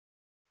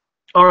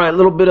All right, a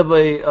little bit of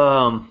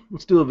a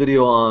let's do a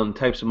video on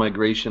types of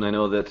migration. I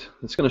know that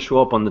it's going to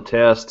show up on the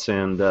tests,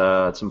 and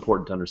it's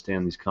important to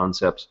understand these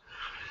concepts.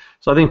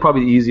 So I think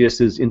probably the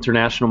easiest is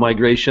international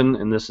migration,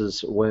 and this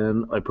is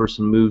when a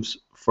person moves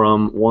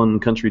from one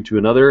country to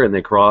another, and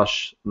then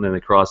they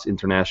cross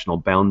international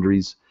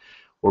boundaries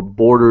or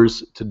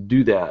borders to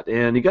do that.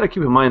 And you got to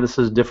keep in mind this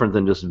is different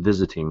than just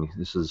visiting.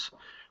 This is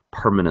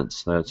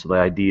permanence. So the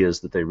idea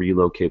is that they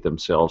relocate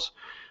themselves.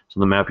 So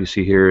the map you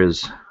see here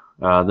is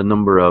the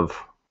number of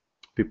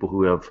people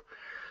who have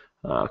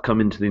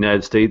come into the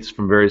United States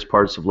from various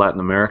parts of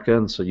Latin America,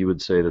 and so you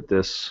would say that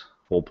this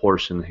whole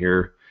portion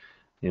here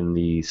in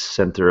the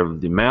center of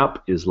the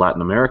map is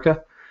Latin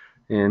America.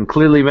 And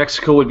clearly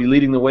Mexico would be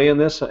leading the way in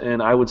this,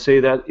 and I would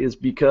say that is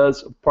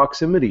because of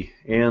proximity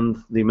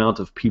and the amount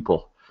of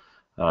people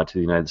to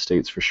the United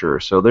States for sure.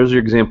 So there's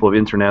your example of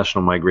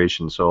international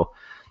migration. So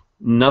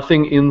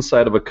nothing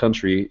inside of a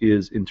country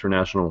is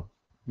international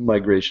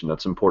migration.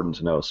 That's important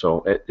to know.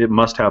 So it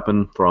must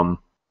happen from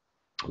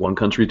one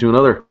country to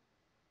another.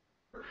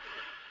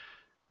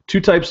 Two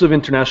types of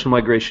international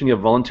migration. You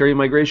have voluntary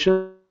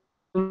migration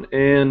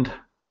and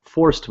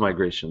forced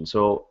migration.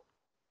 So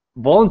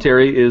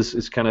voluntary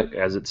is kind of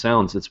as it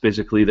sounds. It's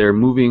basically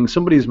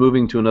somebody's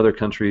moving to another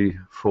country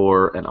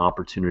for an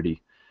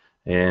opportunity.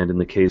 And in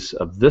the case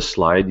of this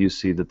slide, you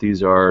see that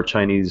these are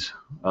Chinese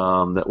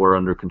that were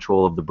under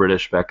control of the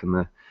British back in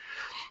the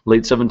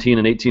late 17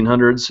 and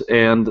 1800s,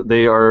 and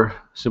they are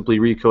simply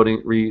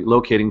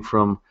relocating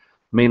from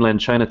mainland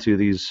China to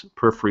these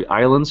periphery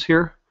islands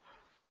here.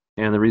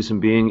 And the reason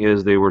being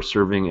is they were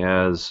serving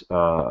as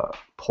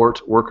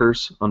port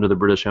workers under the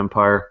British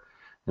Empire,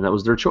 and that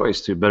was their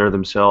choice to better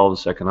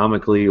themselves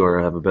economically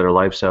or have a better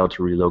lifestyle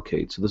to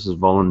relocate. So this is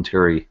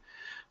voluntary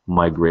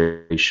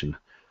migration.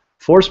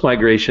 Forced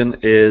migration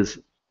is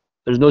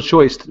there's no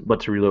choice but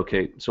to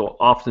relocate. So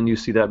often you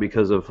see that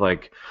because of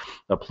like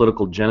a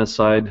political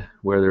genocide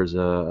where there's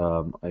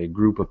a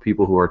group of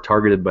people who are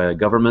targeted by a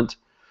government,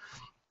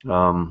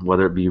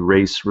 whether it be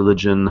race,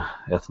 religion,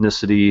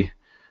 ethnicity,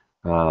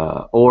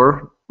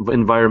 or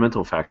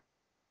environmental factors.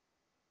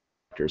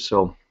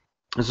 So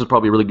this is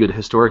probably a really good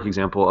historic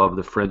example of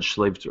the French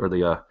slave or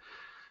the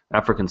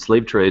African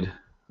slave trade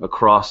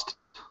across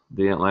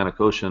the Atlantic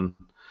Ocean,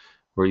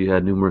 where you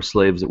had numerous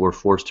slaves that were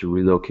forced to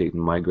relocate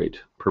and migrate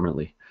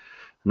permanently.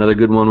 Another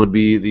good one would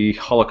be the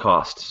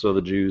Holocaust, so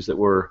the Jews that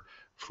were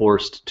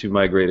forced to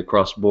migrate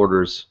across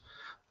borders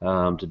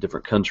to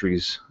different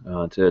countries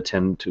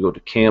to go to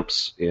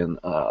camps in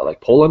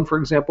like Poland, for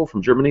example,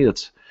 from Germany.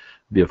 That's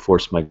be a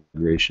forced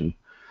migration.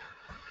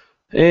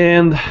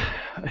 And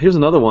here's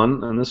another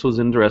one, and this was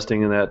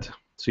interesting in that,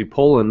 see,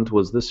 Poland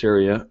was this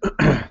area,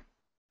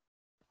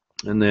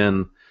 and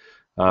then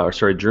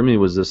Germany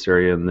was this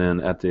area, and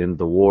then at the end of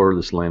the war,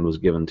 this land was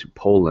given to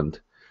Poland.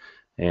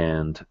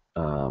 And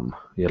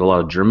you had a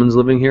lot of Germans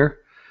living here,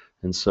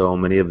 and so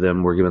many of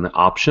them were given the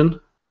option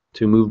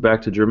to move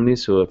back to Germany.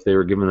 So if they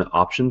were given the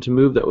option to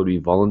move, that would be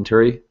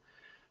voluntary.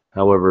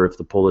 However, if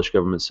the Polish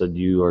government said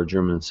you are a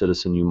German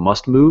citizen, you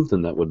must move,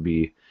 then that would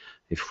be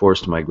a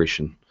forced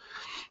migration.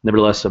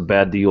 Nevertheless, a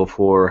bad deal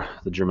for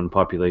the German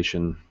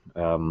population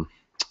who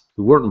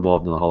weren't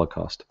involved in the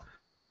Holocaust.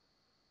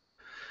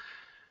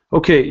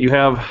 Okay, you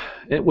have,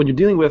 when you're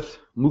dealing with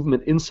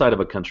movement inside of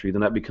a country,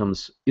 then that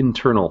becomes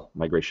internal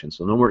migration.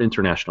 So no more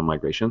international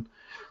migration.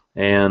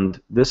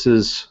 And this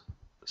is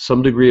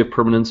some degree of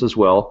permanence as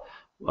well.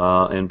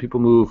 And people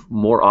move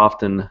more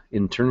often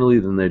internally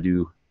than they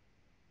do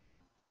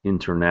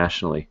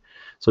internationally.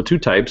 So two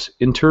types,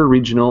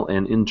 inter-regional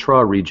and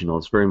intra-regional.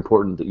 It's very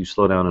important that you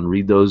slow down and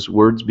read those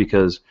words,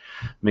 because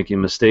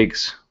making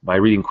mistakes by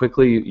reading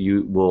quickly,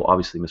 you will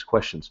obviously miss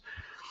questions.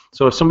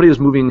 So if somebody is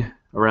moving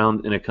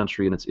around in a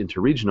country and it's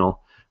interregional,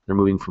 they're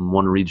moving from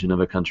one region of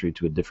a country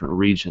to a different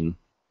region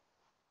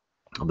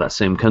of that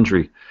same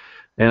country.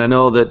 And I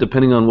know that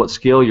depending on what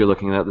scale you're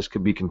looking at, this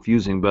could be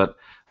confusing, but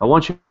I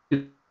want you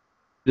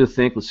to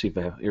think, let's see if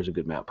here's a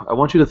good map. I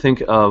want you to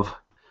think of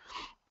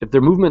if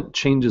their movement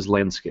changes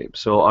landscape.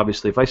 So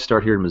obviously if I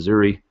start here in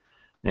Missouri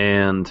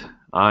and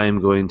I'm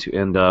going to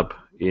end up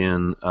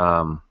in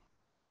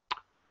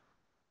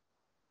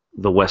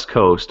the West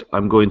Coast,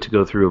 I'm going to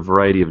go through a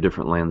variety of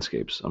different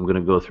landscapes. I'm going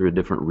to go through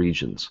different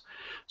regions.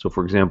 So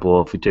for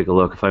example, if we take a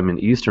look, if I'm in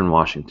Eastern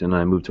Washington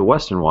and I move to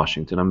Western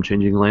Washington, I'm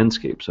changing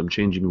landscapes, I'm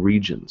changing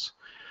regions.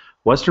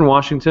 Western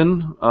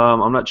Washington,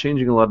 I'm not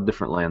changing a lot of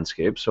different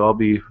landscapes, so I'll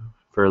be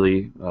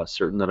fairly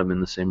certain that I'm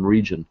in the same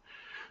region.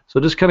 So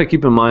just kind of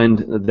keep in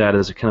mind that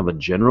as a kind of a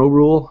general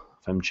rule.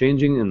 If I'm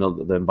changing and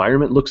the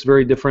environment looks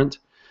very different,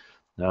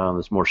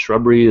 there's more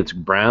shrubbery, it's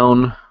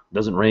brown,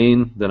 doesn't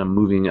rain, then I'm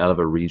moving out of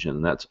a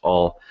region. That's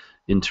all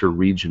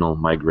inter-regional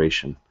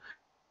migration.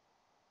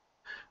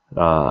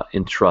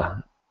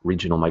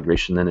 Intra-regional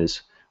migration then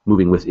is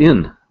moving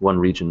within one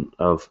region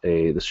of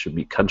this should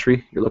be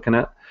country you're looking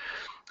at.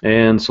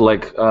 And so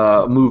like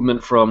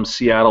movement from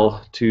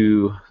Seattle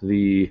to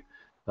the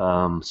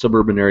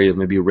suburban area of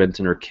maybe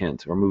Renton or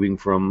Kent, or moving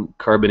from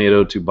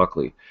Carbonado to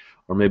Buckley,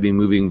 or maybe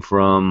moving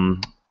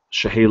from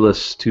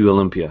Chehalis to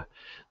Olympia.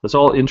 That's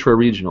all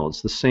intra-regional.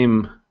 It's the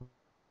same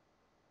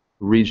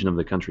region of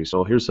the country.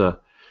 So here's an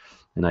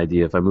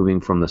idea. If I'm moving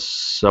from the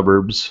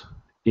suburbs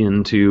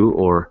into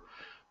or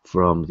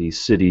from the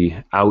city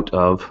out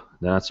of,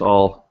 that's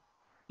all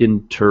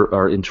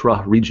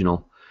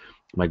intra-regional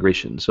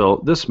migration.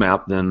 So this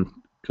map then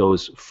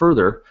goes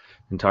further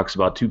and talks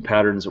about two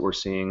patterns that we're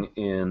seeing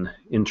in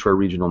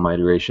intra-regional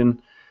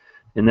migration,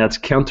 and that's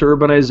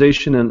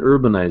counter-urbanization and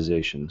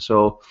urbanization.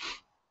 So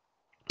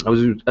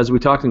as we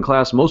talked in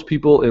class, most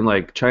people in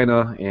like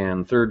China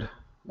and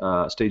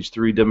stage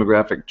 3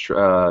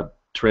 demographic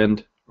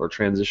trend or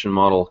transition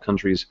model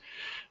countries,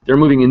 they're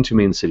moving into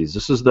main cities.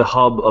 This is the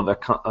hub of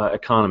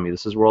economy.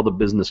 This is where all the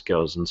business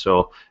goes, and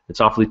so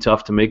it's awfully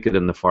tough to make it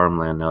in the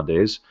farmland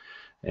nowadays.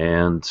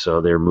 And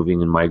so they're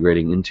moving and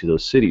migrating into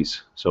those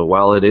cities. So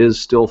while it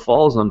still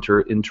falls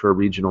under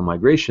intra-regional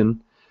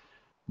migration,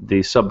 the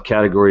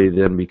subcategory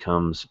then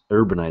becomes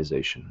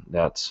urbanization.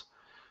 That's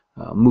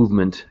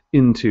movement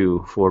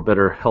into for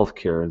better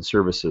healthcare and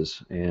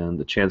services and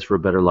the chance for a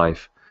better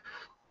life.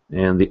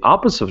 And the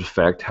opposite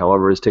effect,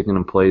 however, is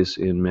taking place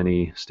in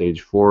many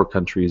stage 4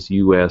 countries,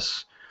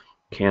 U.S.,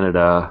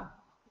 Canada,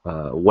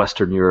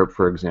 Western Europe,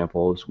 for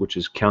example, which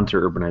is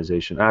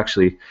counter-urbanization.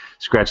 Actually,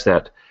 scratch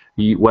that.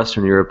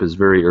 Western Europe is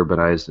very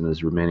urbanized and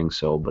is remaining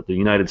so, but the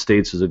United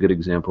States is a good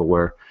example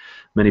where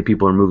many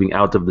people are moving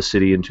out of the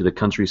city into the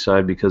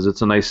countryside because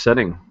it's a nice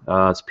setting.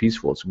 It's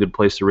peaceful. It's a good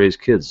place to raise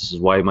kids. This is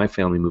why my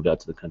family moved out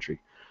to the country.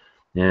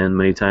 And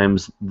many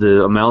times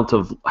the amount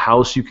of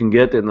house you can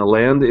get in the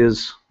land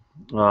is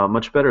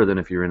much better than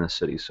if you're in a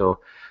city. So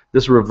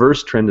this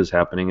reverse trend is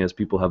happening as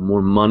people have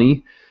more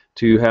money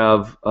to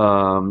have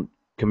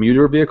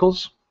commuter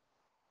vehicles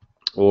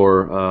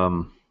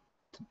or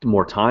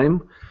more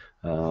time.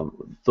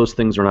 Those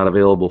things are not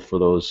available for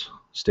those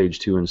stage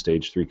 2 and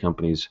stage 3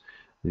 companies.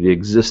 The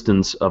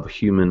existence of a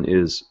human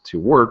is to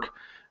work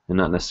and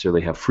not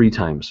necessarily have free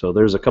time. So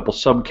there's a couple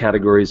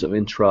subcategories of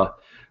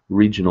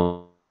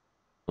intra-regional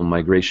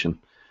migration.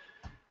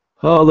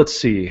 Let's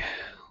see.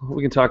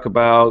 We can talk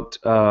about,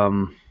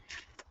 we'll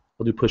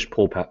do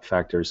push-pull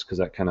factors because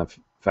that kind of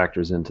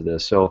factors into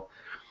this. So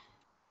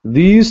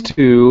these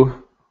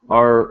two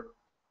are,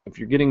 if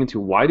you're getting into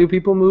why do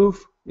people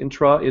move,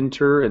 inter,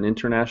 and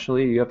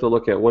internationally, you have to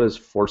look at what is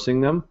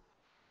forcing them.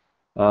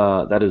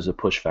 That is a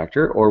push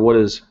factor, or what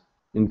is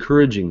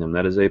encouraging them.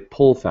 That is a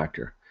pull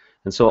factor.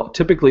 And so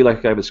typically,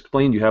 like I've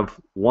explained, you have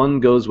one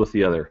goes with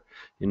the other.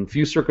 In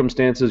few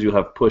circumstances, you'll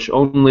have push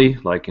only,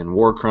 like in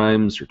war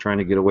crimes, you're trying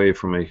to get away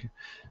from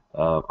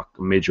a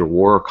major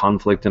war or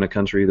conflict in a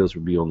country. Those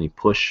would be only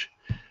push.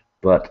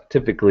 But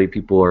typically,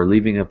 people are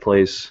leaving a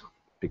place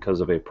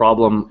because of a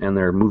problem, and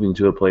they're moving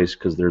to a place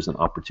because there's an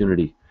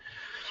opportunity.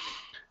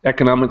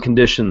 Economic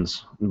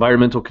conditions,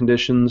 environmental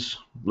conditions.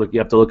 You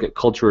have to look at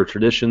culture or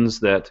traditions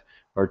that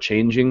are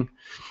changing.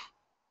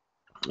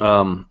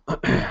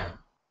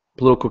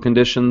 Political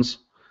conditions,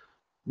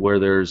 where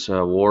there's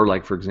war,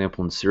 like for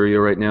example in Syria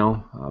right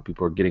now.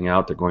 People are getting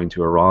out. They're going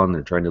to Iran.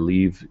 They're trying to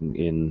leave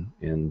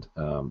in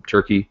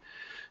Turkey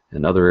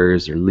and other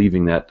areas. They're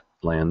leaving that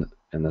land,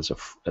 and that's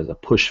as a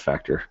push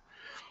factor.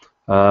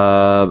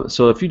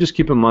 So if you just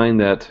keep in mind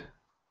that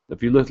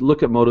if you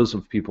look at motives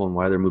of people and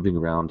why they're moving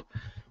around,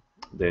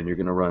 then you're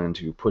going to run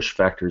into push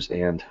factors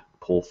and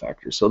pull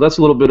factors. So that's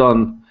a little bit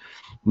on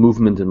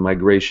movement and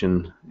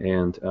migration,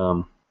 and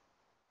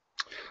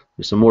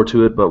there's some more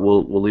to it, but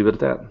we'll leave it at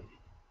that.